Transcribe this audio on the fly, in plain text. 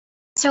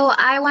So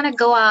I want to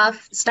go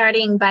off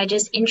starting by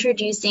just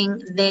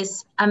introducing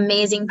this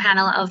amazing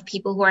panel of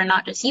people who are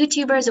not just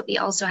YouTubers, but we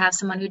also have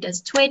someone who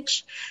does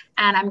Twitch.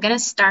 And I'm going to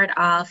start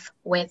off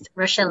with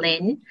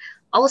Rochelle,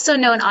 also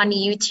known on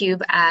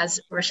YouTube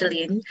as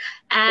Rochelle.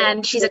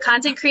 And she's a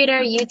content creator,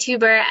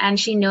 YouTuber, and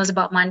she knows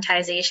about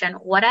monetization.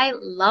 What I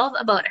love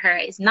about her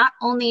is not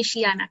only is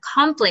she an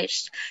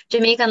accomplished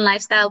Jamaican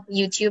lifestyle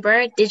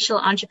YouTuber, digital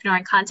entrepreneur,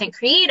 and content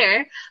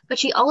creator, but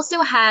she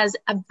also has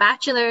a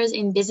bachelor's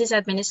in business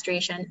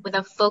administration with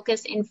a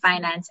focus in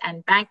finance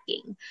and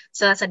banking.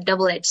 So that's a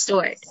double-edged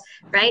sword,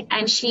 right?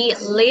 And she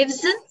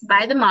lives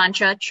by the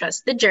mantra,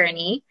 trust the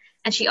journey.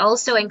 And she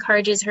also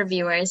encourages her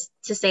viewers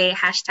to say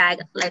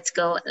hashtag, let's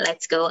go,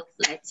 let's go,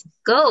 let's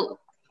go.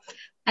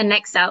 And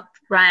next up,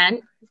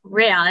 Ryan,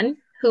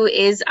 who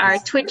is our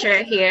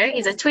Twitcher here.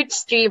 He's a Twitch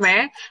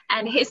streamer,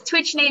 and his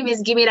Twitch name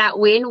is Gimme That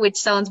Win, which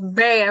sounds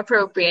very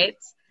appropriate,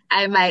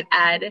 I might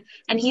add.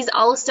 And he's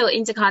also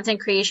into content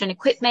creation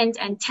equipment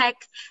and tech,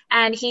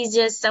 and he's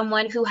just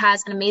someone who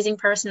has an amazing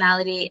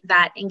personality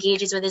that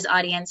engages with his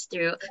audience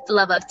through the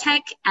love of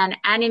tech and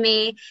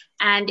anime,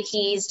 and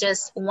he's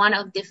just one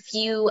of the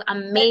few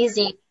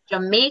amazing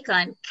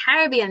Jamaican,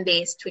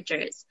 Caribbean-based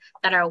Twitchers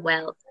that are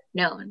well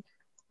known.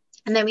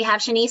 And then we have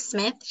Shanice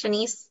Smith,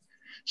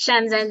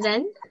 Shan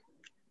Zenzen,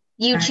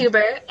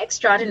 YouTuber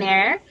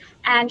extraordinaire,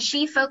 and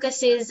she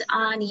focuses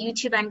on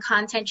YouTube and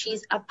content.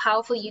 She's a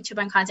powerful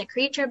YouTube and content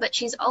creator, but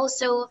she's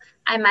also,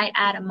 I might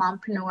add, a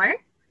mompreneur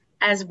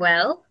as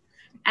well.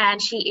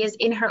 And she is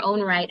in her own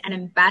right an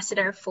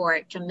ambassador for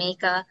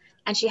Jamaica.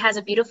 And she has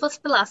a beautiful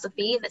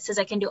philosophy that says,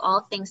 I can do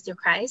all things through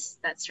Christ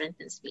that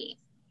strengthens me.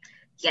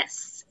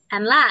 Yes.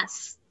 And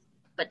last,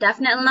 but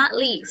definitely not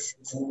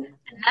least,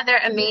 another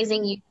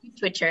amazing YouTube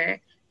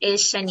Twitcher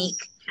is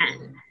Shanique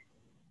Khan.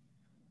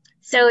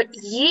 So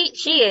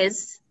she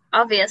is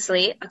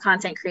obviously a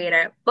content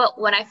creator, but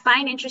what I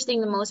find interesting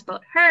the most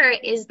about her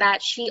is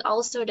that she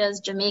also does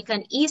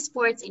Jamaican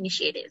esports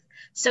initiative.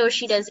 So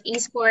she does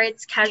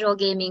esports, casual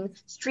gaming,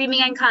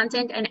 streaming and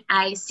content, and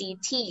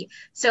ICT.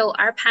 So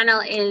our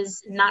panel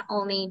is not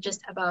only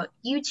just about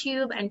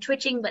YouTube and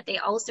Twitching, but they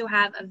also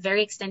have a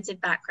very extensive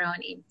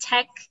background in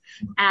tech,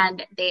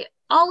 and they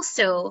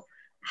also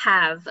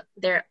have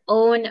their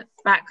own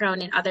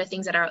background in other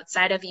things that are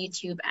outside of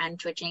YouTube and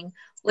Twitching,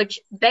 which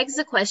begs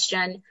the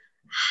question,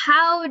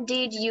 how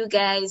did you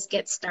guys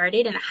get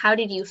started and how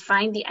did you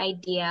find the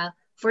idea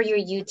for your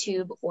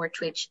YouTube or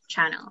Twitch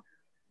channel?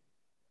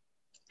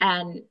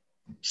 And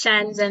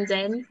Shan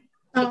Zenzen.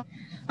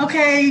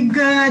 Okay,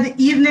 good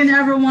evening,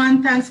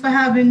 everyone. Thanks for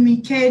having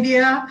me,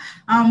 Kadia.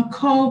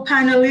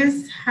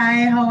 Co-panelist,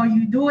 hi, how are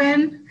you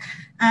doing?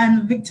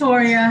 And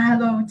Victoria,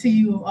 hello to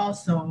you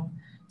also.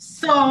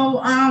 So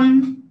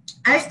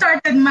I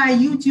started my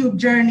YouTube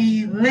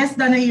journey less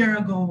than a year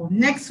ago.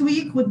 Next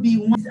week would be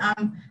once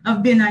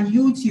I've been on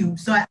YouTube.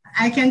 So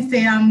I can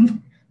say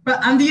I'm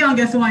the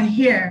youngest one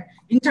here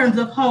in terms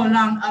of how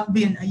long I've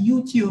been a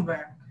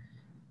YouTuber.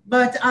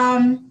 But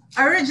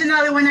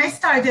originally when I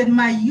started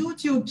my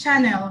YouTube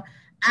channel,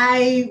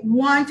 I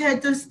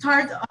wanted to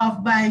start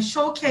off by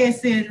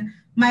showcasing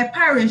my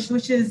parish,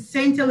 which is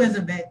St.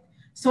 Elizabeth.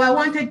 So I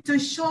wanted to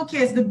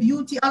showcase the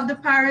beauty of the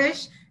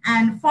parish,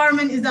 and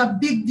farming is a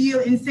big deal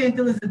in St.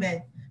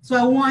 Elizabeth. So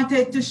I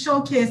wanted to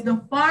showcase the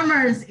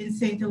farmers in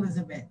St.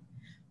 Elizabeth.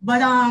 But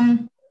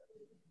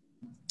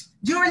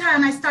during the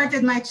time I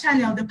started my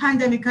channel, the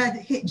pandemic had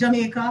hit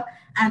Jamaica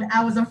and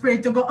I was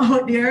afraid to go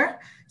out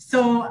there.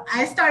 So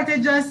I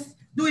started just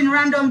doing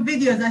random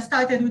videos. I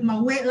started with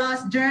my weight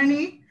loss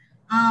journey.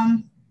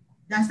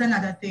 That's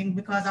another thing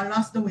because I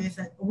lost the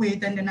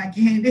weight and then I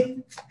gained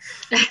it.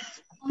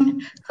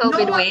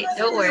 COVID weight,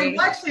 don't worry.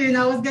 Watching,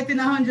 I was getting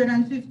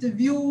 150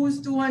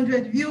 views,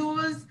 200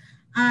 views,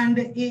 and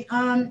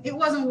it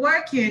wasn't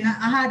working.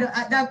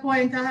 At that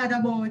point, I had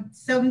about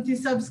 70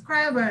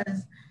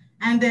 subscribers.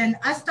 And then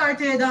I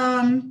started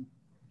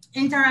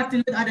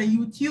interacting with other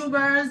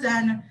YouTubers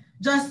and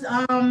just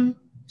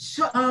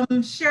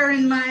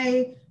sharing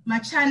my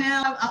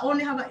channel. I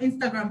only have an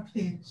Instagram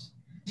page.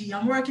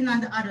 I'm working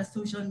on the other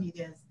social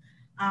medias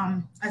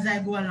as I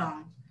go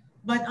along.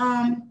 But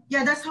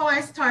yeah, that's how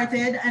I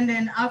started. And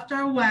then after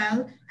a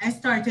while, I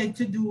started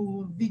to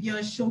do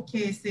videos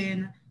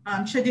showcasing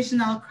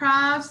traditional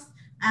crafts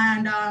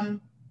and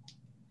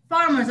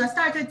farmers. I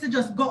started to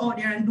just go out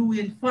there and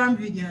doing farm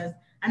videos.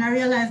 And I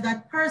realized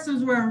that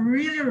persons were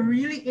really,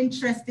 really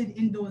interested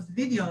in those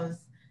videos.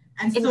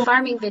 And in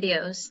farming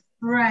videos.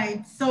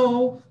 Right.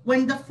 So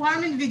when the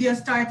farming videos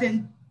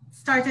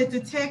started to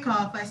take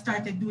off, I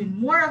started doing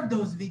more of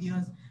those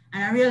videos.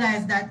 And I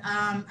realized that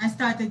I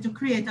started to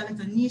create a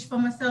little niche for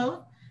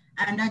myself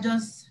and I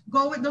just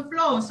go with the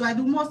flow. So I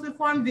do mostly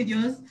farm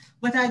videos,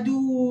 but I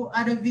do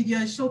other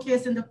videos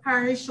showcasing the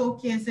parish,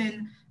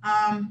 showcasing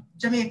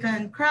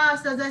Jamaican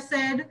crafts, as I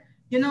said,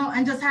 you know,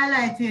 and just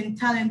highlighting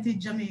talented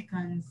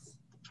Jamaicans.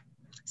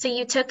 So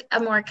you took a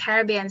more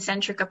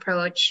Caribbean-centric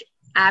approach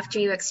after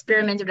you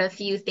experimented with a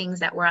few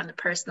things that were on the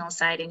personal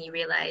side and you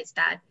realized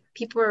that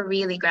people were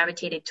really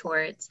gravitated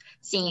towards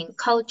seeing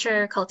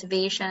culture,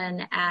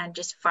 cultivation, and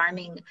just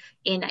farming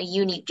in a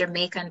unique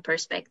Jamaican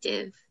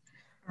perspective.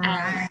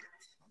 And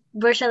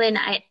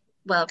Right.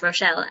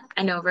 Rochelle,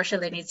 I know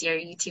Rochelin is your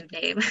YouTube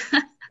name.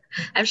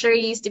 I'm sure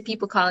you're used to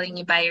people calling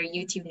you by your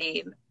YouTube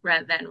name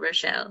rather than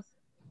Rochelle.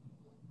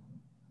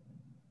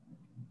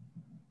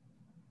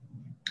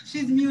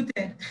 She's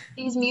muted.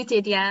 She's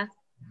muted, yeah.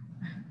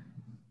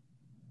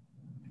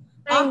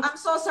 I'm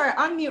so sorry.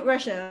 Unmute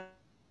Russia.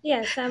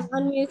 Yes, I'm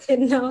unmuted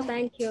now.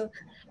 Thank you.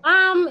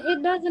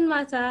 It doesn't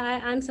matter. I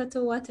answer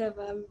to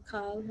whatever I'm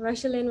called.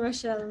 Rochelin,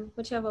 Rochelle,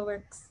 whichever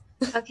works.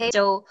 Okay,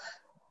 so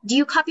do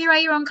you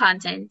copyright your own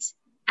content?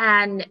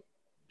 And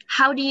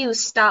how do you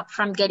stop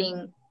from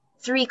getting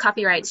 3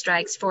 copyright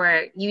strikes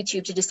for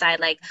YouTube to decide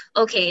like,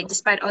 okay,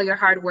 despite all your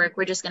hard work,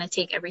 we're just going to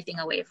take everything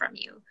away from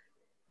you?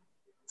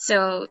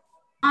 So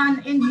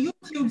In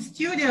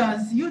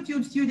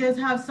YouTube studios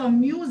have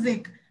some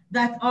music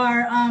that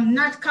are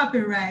not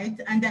copyright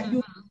and that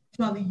you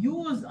actually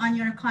use on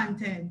your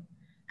content.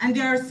 And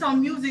there are some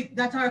music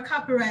that are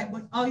copyright,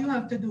 but all you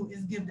have to do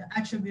is give the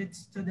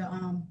attributes to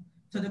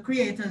the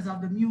creators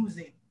of the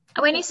music.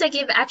 when you say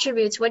give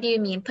attributes, what do you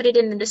mean? Put it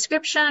in the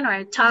description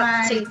or talk?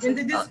 Right, in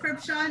the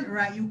description,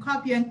 right? You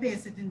copy and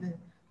paste it in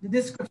the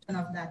description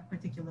of that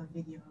particular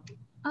video.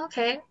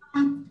 Okay.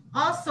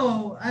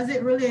 Also, as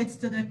it relates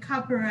to the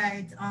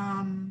copyright,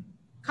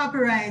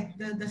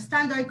 the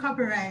standard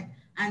copyright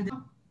and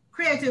the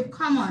Creative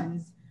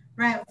Commons,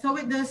 right? So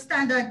with the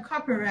standard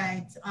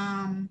copyright,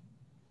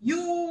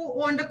 you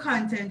own the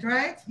content,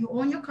 right? You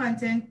own your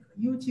content,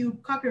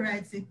 YouTube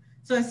copyrights it.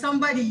 So if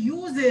somebody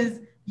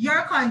uses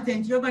your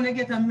content, you're gonna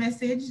get a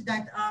message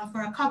that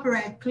for a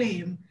copyright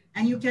claim,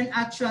 and you can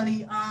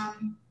actually,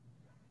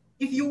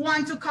 if you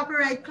want to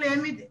copyright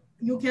claim it,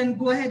 you can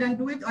go ahead and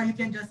do it, or you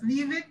can just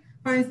leave it.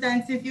 For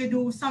instance, if you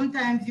do,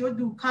 sometimes you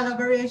do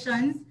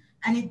collaborations,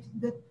 and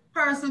the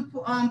person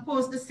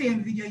posts the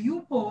same video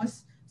you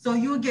post, so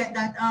you get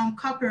that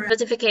copyright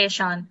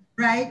Notification.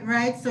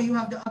 Right. So you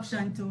have the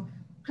option to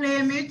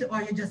claim it,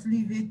 or you just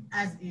leave it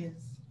as is.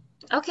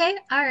 Okay,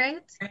 all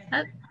right.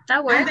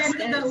 That works.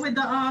 And then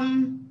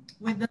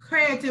with the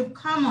Creative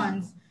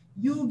Commons,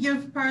 you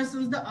give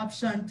persons the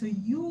option to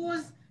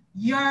use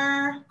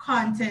your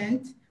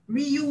content,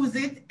 reuse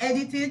it,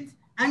 edit it,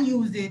 and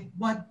use it.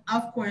 But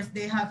of course,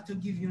 they have to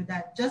give you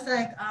that, just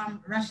like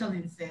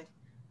Rochelin said,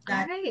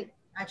 that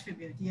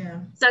attribute. Yeah.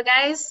 So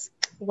guys,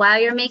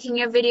 while you're making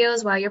your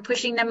videos, while you're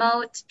pushing them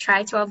out,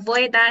 try to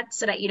avoid that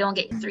so that you don't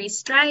get 3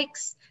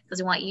 strikes,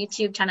 because we want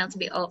YouTube channel to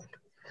be up.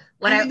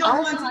 What I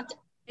also want.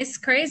 It's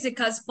crazy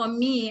because for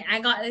me, I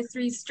got the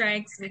 3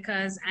 strikes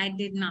because I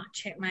did not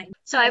check my.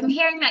 So I'm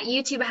hearing that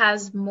YouTube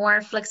has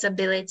more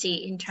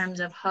flexibility in terms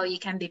of how you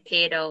can be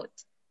paid out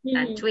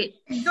than Twitch.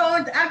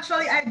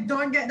 I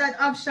don't get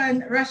that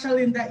option,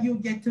 Rochelin, that you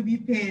get to be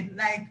paid.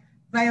 Like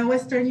via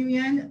Western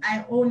Union,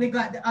 I only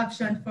got the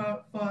option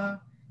for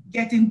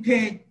getting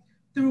paid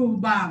through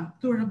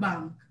the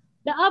bank.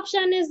 The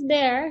option is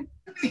there.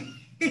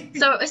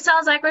 So it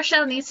sounds like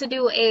Rochelle needs to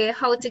do a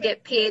how to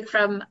get paid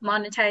from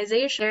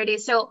monetization.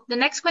 So the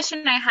next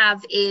question I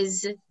have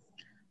is,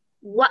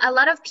 what a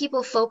lot of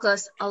people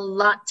focus a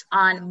lot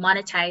on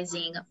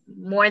monetizing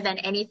more than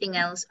anything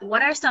else.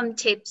 What are some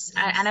tips?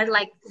 And I'd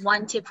like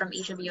one tip from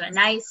each of you, a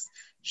nice,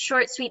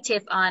 short, sweet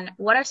tip on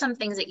what are some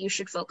things that you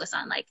should focus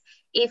on. Like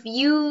if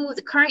you,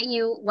 the current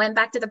you, went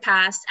back to the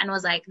past and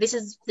was like, this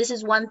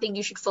is one thing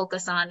you should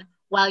focus on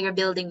while you're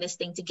building this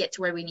thing to get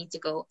to where we need to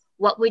go,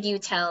 what would you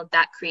tell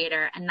that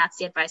creator? And that's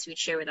the advice we'd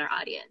share with our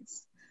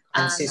audience.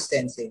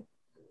 Consistency.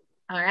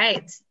 All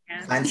right.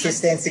 Yeah.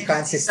 Consistency.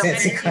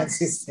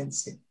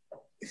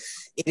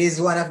 It is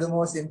one of the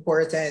most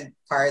important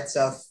parts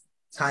of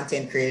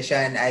content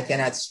creation. I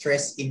cannot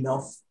stress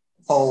enough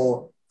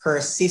how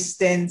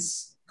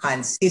persistence,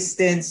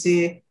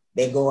 consistency,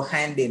 they go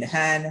hand in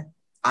hand.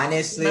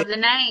 Honestly, love the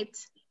night.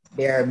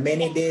 There are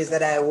many days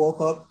that I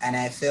woke up and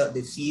I felt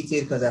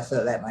defeated because I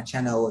felt like my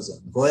channel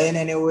wasn't going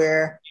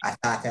anywhere. I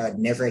thought I would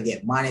never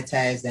get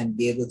monetized and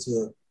be able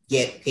to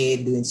get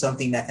paid doing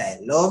something that I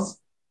love.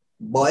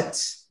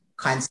 But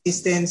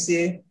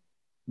consistency,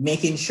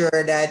 making sure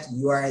that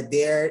you are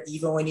there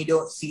even when you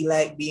don't feel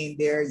like being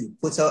there, you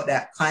put out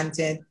that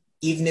content,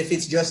 even if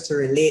it's just to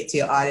relate to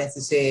your audience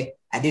to say,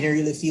 I didn't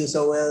really feel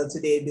so well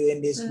today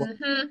doing this.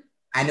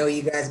 I know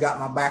you guys got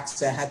my back,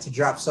 so I had to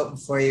drop something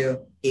for you.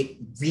 It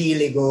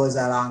really goes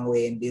a long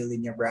way in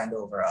building your brand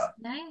overall.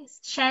 Nice.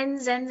 Shan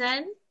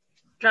Zenzen,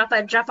 drop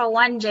a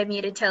one gem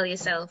you to tell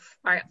yourself,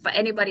 or for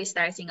anybody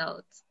starting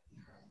out.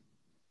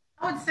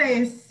 I would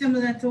say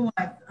similar to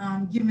what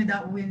Give Me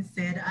That Win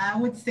said. I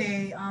would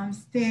say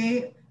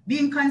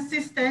being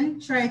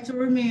consistent, try to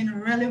remain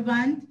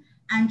relevant,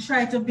 and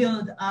try to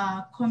build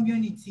a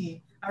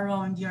community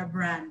around your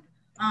brand.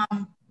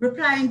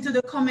 Replying to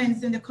the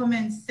comments in the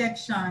comments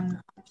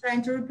section,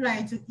 trying to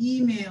reply to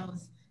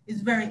emails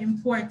is very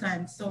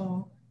important.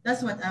 So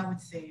that's what I would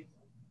say.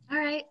 All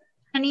right.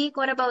 Anik,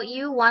 what about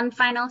you? One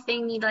final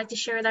thing you'd like to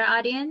share with our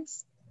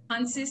audience?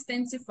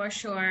 Consistency for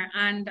sure.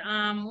 And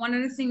one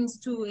of the things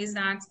too is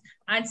that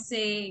I'd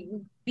say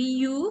be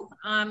you,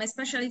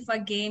 especially for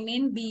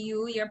gaming, be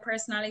you. Your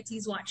personality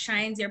is what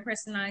shines, your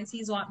personality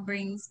is what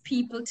brings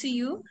people to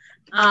you.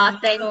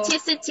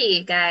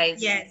 Authenticity,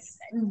 guys. Yes,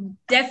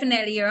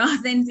 definitely your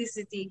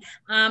authenticity.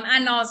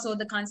 And also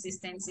the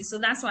consistency. So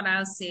that's what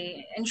I'll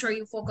say. Ensure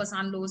you focus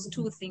on those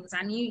two things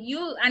and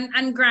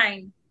and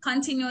grind.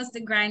 Continuous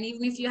the grind.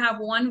 Even if you have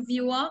one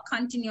viewer,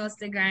 continuous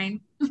the grind.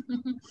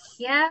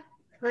 Yeah.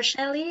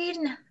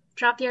 Rochelline,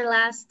 drop your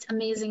last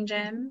amazing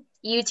gem.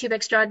 YouTube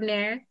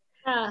extraordinaire.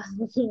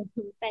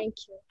 Thank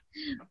you.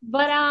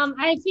 But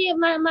I feel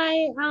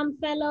my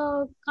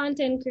fellow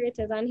content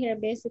creators on here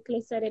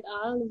basically said it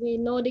all. We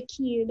know the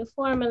key, the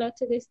formula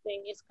to this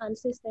thing is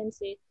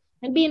consistency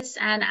and being.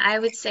 And I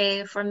would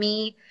say for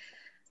me,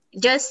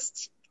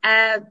 just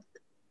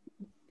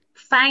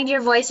find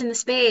your voice in the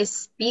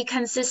space. Be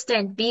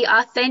consistent. Be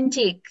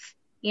authentic.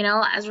 You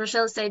know, as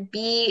Rochelle said,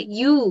 be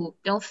you.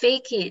 Don't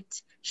fake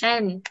it.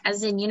 Shen,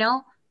 as in, you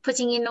know,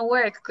 putting in the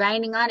work,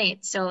 grinding on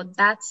it. So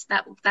that's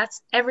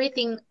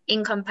everything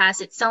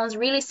encompassed. It sounds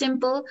really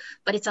simple,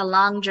 but it's a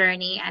long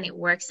journey and it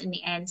works in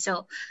the end.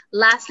 So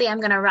lastly, I'm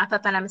going to wrap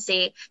up and I'm going to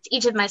say to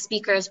each of my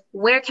speakers,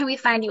 where can we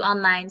find you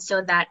online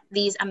so that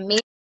these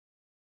amazing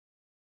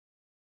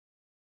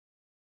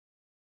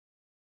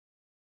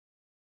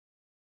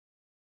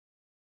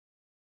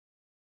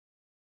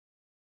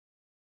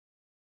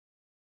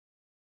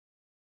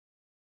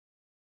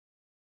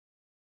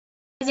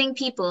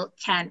people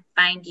can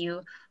find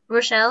you?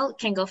 Rochelle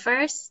can go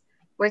first.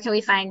 Where can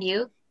we find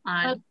you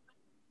on?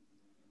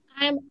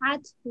 I'm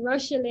at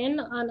Rochelline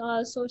on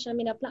all social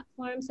media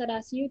platforms. So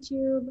that's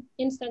YouTube,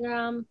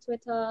 Instagram,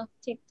 Twitter,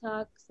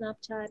 TikTok,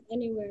 Snapchat,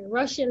 anywhere.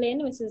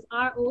 Rochelline, which is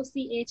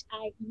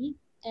ROCHIELIN.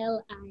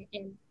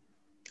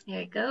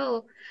 There you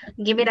go.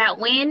 Give me that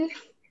win.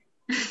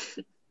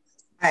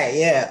 Hi,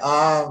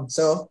 yeah.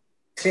 So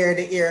clear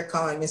the air,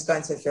 common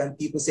misconception.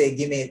 People say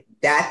give me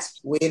that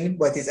win,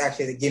 but it's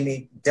actually give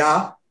me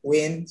the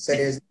win. So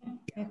there's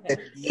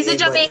It's a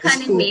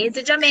Jamaican in me. It's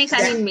a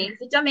Jamaican in me.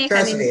 It's a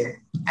Jamaican in me.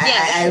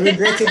 I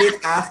regretted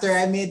it after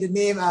I made the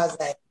name. I was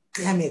like,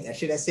 damn it, I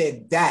should have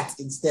said that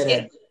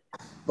instead of,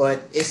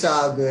 but it's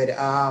all good.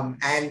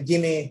 And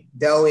give me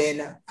the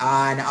win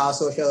on all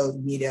social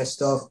media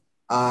stuff.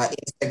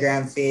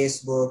 Instagram,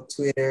 Facebook,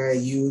 Twitter,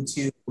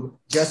 YouTube.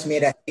 Just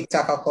made a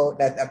TikTok account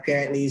that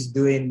apparently is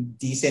doing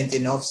decent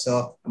enough.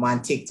 So I'm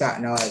on TikTok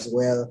now as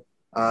well.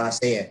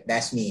 So yeah,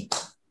 that's me.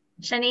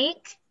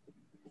 Shanique?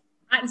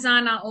 At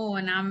Zana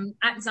Owen. I'm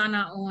at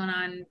Zana Owen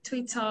on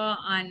Twitter,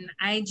 on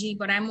IG,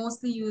 but I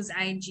mostly use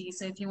IG.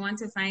 So if you want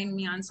to find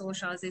me on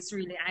socials, it's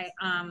really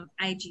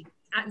IG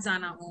at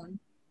Zana Owen.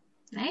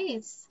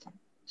 Nice.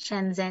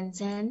 Shan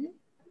Zenzen.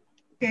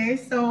 Okay,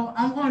 so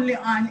I'm only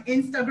on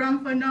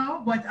Instagram for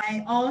now, but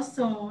I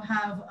also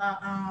have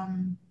a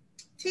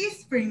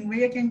Teespring where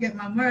you can get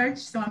my merch.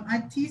 So I'm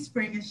at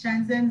Teespring, it's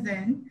Shan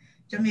Zenzen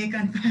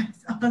Jamaican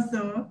Vibez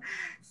also.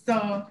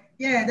 So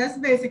yeah, that's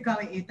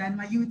basically it. And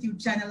my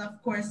YouTube channel,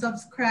 of course,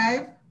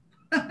 subscribe.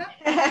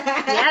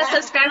 Yeah,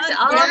 subscribe to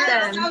all of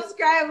them.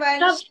 Subscribe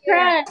and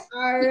Subscribe. share.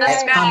 All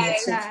right.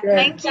 Subscribe.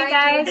 Thank you,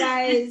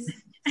 guys.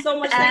 So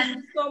much. Thank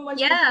you so much.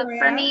 Yeah,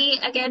 Victoria. for me,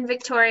 again,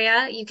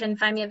 Victoria. You can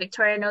find me at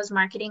Victoria Knows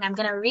Marketing. I'm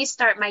going to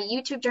restart my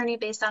YouTube journey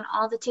based on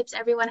all the tips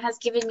everyone has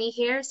given me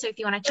here. So if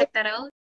you want to check that out.